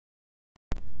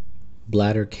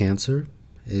Bladder cancer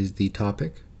is the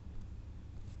topic.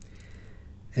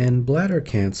 And bladder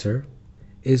cancer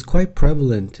is quite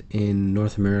prevalent in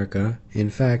North America. In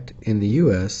fact, in the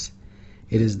US,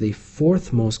 it is the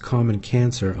fourth most common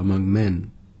cancer among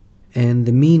men. And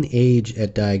the mean age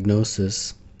at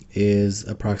diagnosis is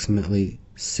approximately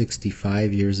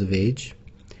 65 years of age.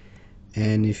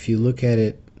 And if you look at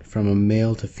it from a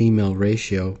male to female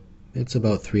ratio, it's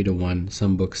about 3 to 1.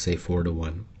 Some books say 4 to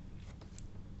 1.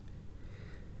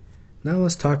 Now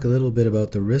let's talk a little bit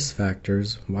about the risk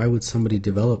factors. Why would somebody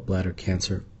develop bladder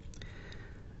cancer?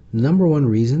 The number one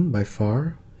reason by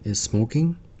far is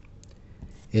smoking.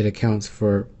 It accounts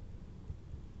for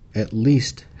at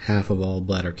least half of all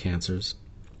bladder cancers.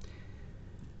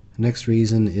 The next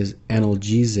reason is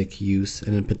analgesic use,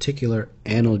 and in particular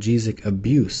analgesic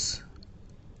abuse,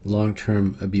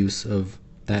 long-term abuse of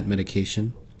that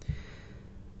medication.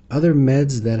 Other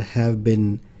meds that have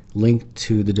been linked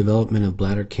to the development of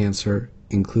bladder cancer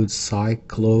include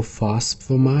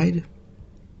cyclophosphamide.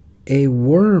 A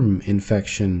worm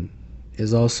infection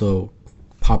is also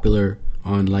popular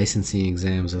on licensing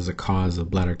exams as a cause of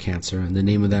bladder cancer, and the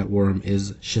name of that worm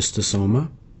is schistosoma.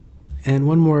 And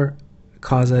one more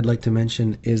cause I'd like to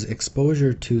mention is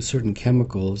exposure to certain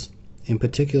chemicals. In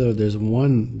particular, there's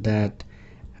one that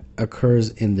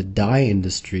occurs in the dye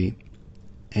industry,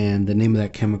 and the name of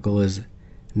that chemical is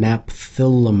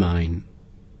naphthylamine.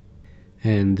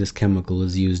 And this chemical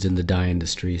is used in the dye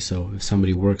industry, so if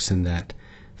somebody works in that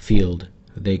field,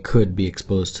 they could be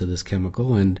exposed to this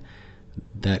chemical, and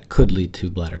that could lead to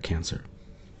bladder cancer.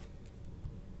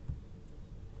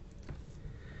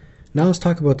 Now let's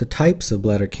talk about the types of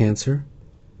bladder cancer.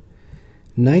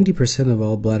 90% of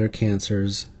all bladder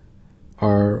cancers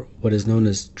are what is known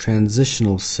as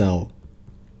transitional cell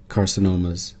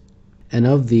carcinomas. And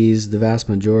of these, the vast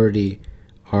majority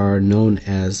are known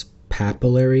as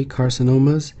papillary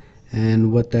carcinomas,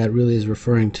 and what that really is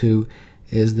referring to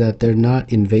is that they're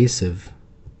not invasive.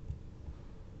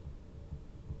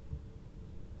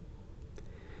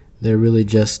 They're really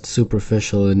just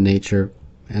superficial in nature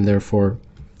and therefore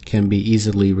can be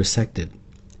easily resected.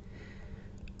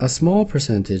 A small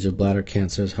percentage of bladder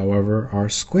cancers, however, are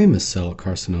squamous cell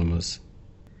carcinomas,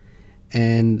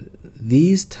 and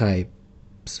these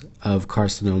types of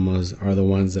carcinomas are the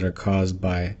ones that are caused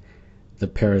by the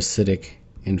parasitic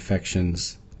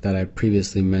infections that I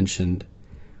previously mentioned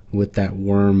with that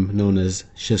worm known as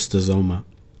schistosoma.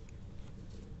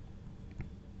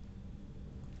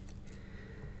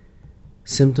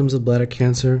 Symptoms of bladder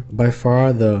cancer: by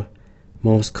far the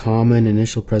most common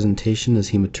initial presentation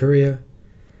is hematuria,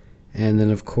 and then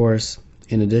of course,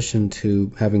 in addition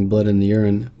to having blood in the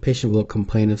urine, patient will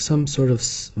complain of some sort of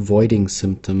voiding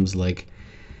symptoms like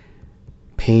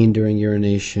pain during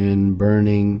urination,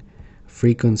 burning,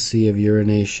 frequency of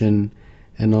urination,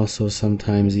 and also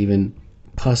sometimes even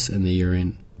pus in the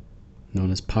urine,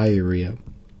 known as pyuria.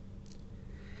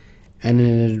 And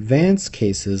in advanced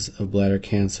cases of bladder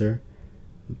cancer,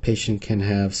 the patient can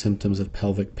have symptoms of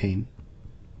pelvic pain.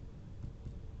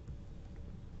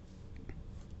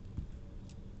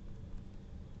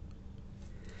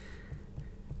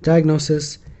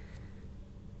 Diagnosis: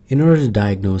 in order to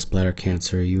diagnose bladder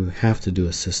cancer, you have to do a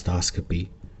cystoscopy.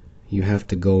 You have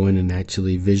to go in and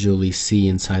actually visually see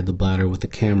inside the bladder with a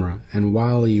camera. And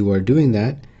while you are doing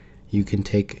that, you can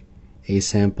take a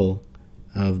sample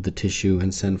of the tissue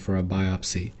and send for a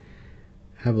biopsy.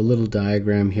 I have a little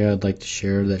diagram here I'd like to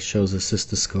share that shows a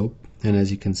cystoscope, and as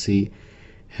you can see,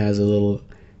 has a little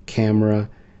camera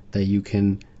that you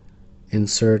can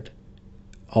insert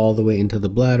all the way into the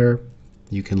bladder.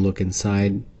 You can look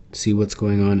inside, see what's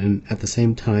going on, and at the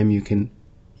same time you can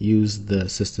use the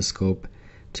cystoscope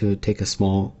to take a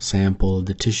small sample of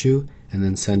the tissue and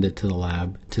then send it to the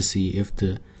lab to see if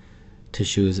the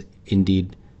tissue is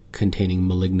indeed containing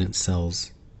malignant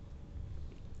cells.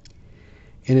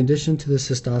 In addition to the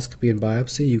cystoscopy and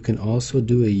biopsy, you can also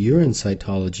do a urine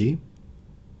cytology,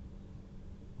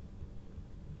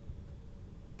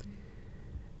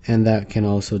 and that can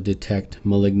also detect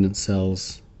malignant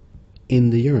cells in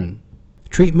the urine.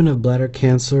 Treatment of bladder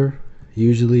cancer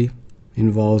usually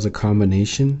involves a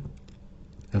combination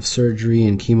of surgery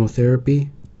and chemotherapy,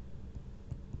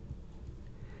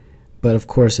 but of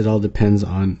course it all depends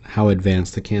on how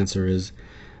advanced the cancer is.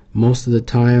 Most of the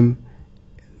time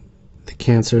the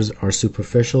cancers are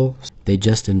superficial, they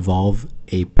just involve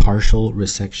a partial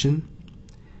resection,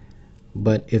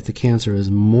 but if the cancer is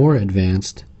more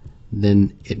advanced,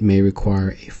 then it may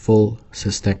require a full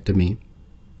cystectomy,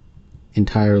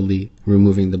 entirely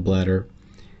removing the bladder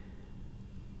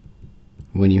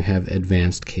when you have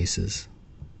advanced cases.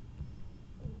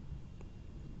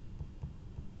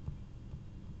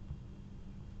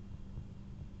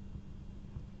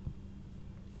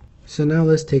 So now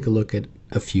let's take a look at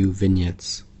a few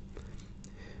vignettes.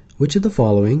 Which of the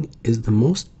following is the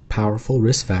most powerful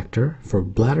risk factor for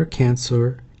bladder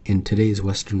cancer in today's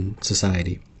Western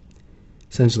society?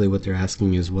 Essentially what they're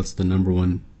asking is what's the number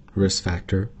one risk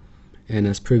factor? And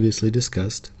as previously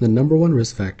discussed, the number one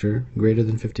risk factor, greater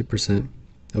than 50%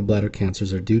 of bladder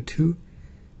cancers, are due to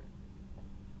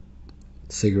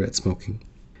cigarette smoking.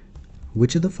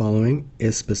 Which of the following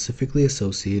is specifically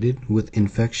associated with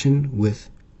infection with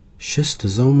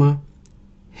schistosoma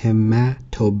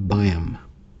hematobium?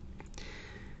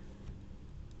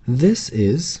 This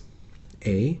is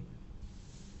a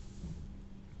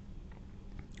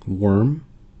worm,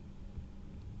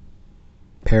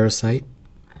 parasite,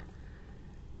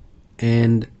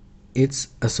 and it's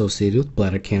associated with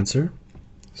bladder cancer.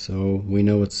 So we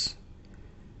know it's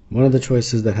one of the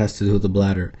choices that has to do with the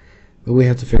bladder, but we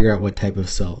have to figure out what type of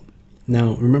cell.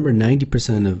 Now remember,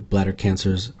 90% of bladder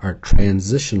cancers are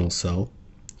transitional cell,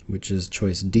 which is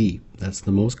choice D. That's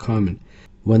the most common.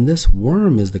 When this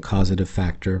worm is the causative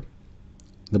factor,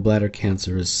 the bladder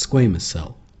cancer is squamous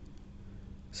cell.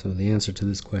 So the answer to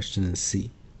this question is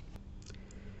C.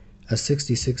 A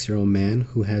 66-year-old man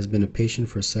who has been a patient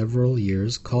for several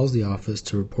years calls the office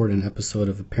to report an episode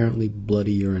of apparently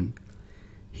bloody urine.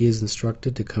 He is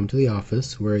instructed to come to the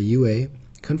office, where a UA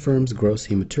confirms gross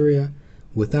hematuria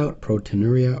without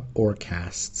proteinuria or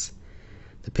casts.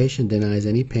 The patient denies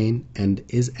any pain and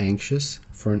is anxious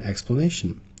for an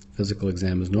explanation. Physical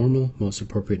exam is normal. Most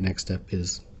appropriate next step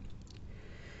is...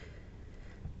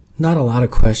 Not a lot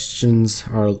of questions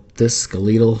are this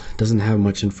skeletal. Doesn't have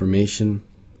much information.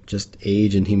 Just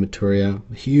age and hematuria.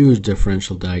 Huge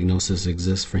differential diagnosis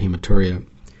exists for hematuria.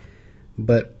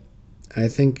 But I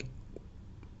think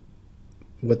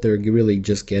what they're really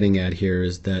just getting at here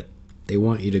is that they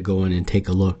want you to go in and take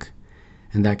a look,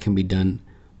 and that can be done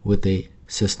with a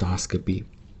cystoscopy,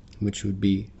 which would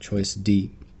be choice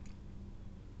D.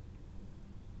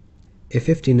 A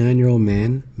 59-year-old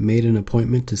man made an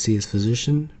appointment to see his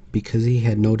physician because he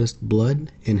had noticed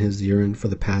blood in his urine for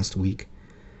the past week.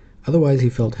 Otherwise, he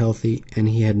felt healthy and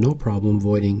he had no problem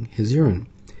voiding his urine.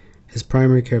 His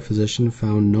primary care physician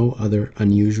found no other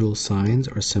unusual signs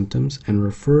or symptoms and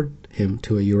referred him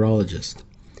to a urologist,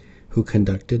 who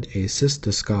conducted a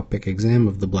cystoscopic exam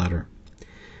of the bladder.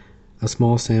 A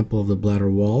small sample of the bladder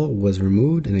wall was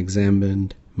removed and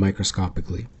examined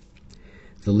microscopically.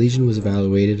 The lesion was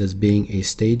evaluated as being a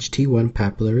stage T1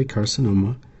 papillary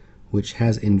carcinoma, which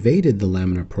has invaded the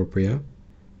lamina propria,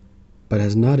 but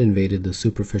has not invaded the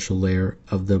superficial layer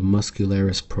of the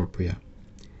muscularis propria.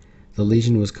 The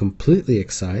lesion was completely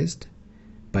excised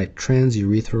by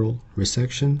transurethral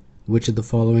resection. Which of the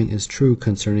following is true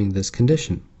concerning this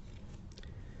condition?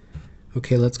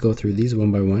 Okay, let's go through these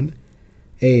one by one.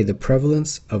 A. The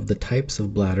prevalence of the types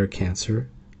of bladder cancer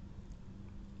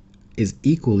is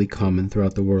equally common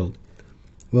throughout the world.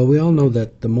 Well, we all know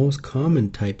that the most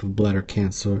common type of bladder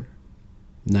cancer,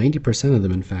 90% of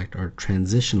them in fact, are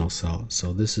transitional cell,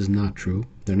 so this is not true.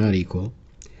 They're not equal.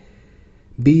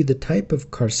 B. The type of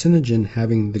carcinogen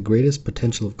having the greatest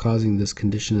potential of causing this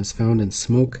condition is found in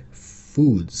smoke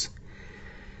foods.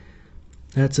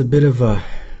 That's a bit of a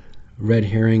red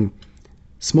herring.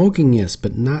 Smoking, yes,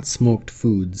 but not smoked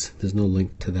foods. There's no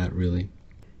link to that really.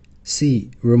 C.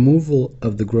 Removal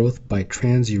of the growth by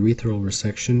transurethral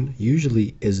resection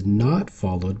usually is not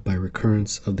followed by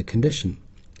recurrence of the condition.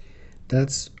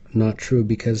 That's not true,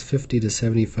 because 50 to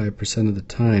 75% of the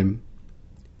time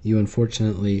you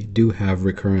unfortunately do have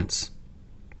recurrence.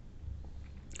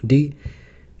 D.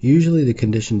 Usually the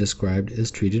condition described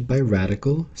is treated by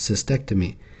radical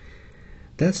cystectomy.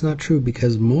 That's not true,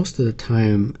 because most of the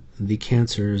time the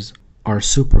cancers are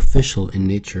superficial in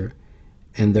nature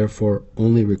and therefore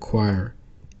only require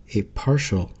a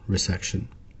partial resection.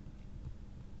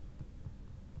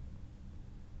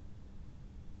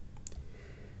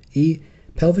 E.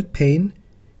 Pelvic pain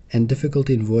and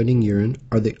difficulty in voiding urine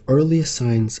are the earliest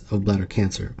signs of bladder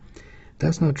cancer.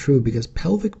 That's not true, because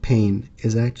pelvic pain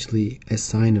is actually a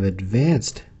sign of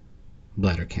advanced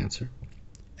bladder cancer.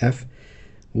 F.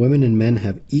 Women and men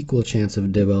have equal chance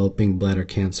of developing bladder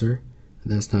cancer.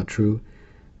 That's not true.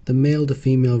 The male to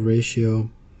female ratio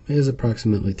is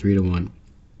approximately 3 to 1.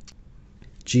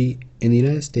 G. In the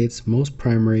United States, most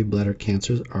primary bladder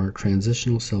cancers are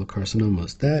transitional cell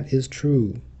carcinomas. That is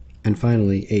true. And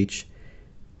finally, H.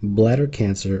 Bladder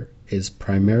cancer is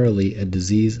primarily a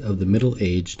disease of the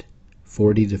middle-aged,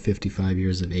 40 to 55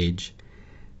 years of age.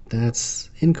 That's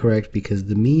incorrect, because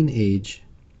the mean age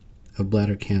of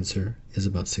bladder cancer is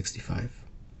about 65.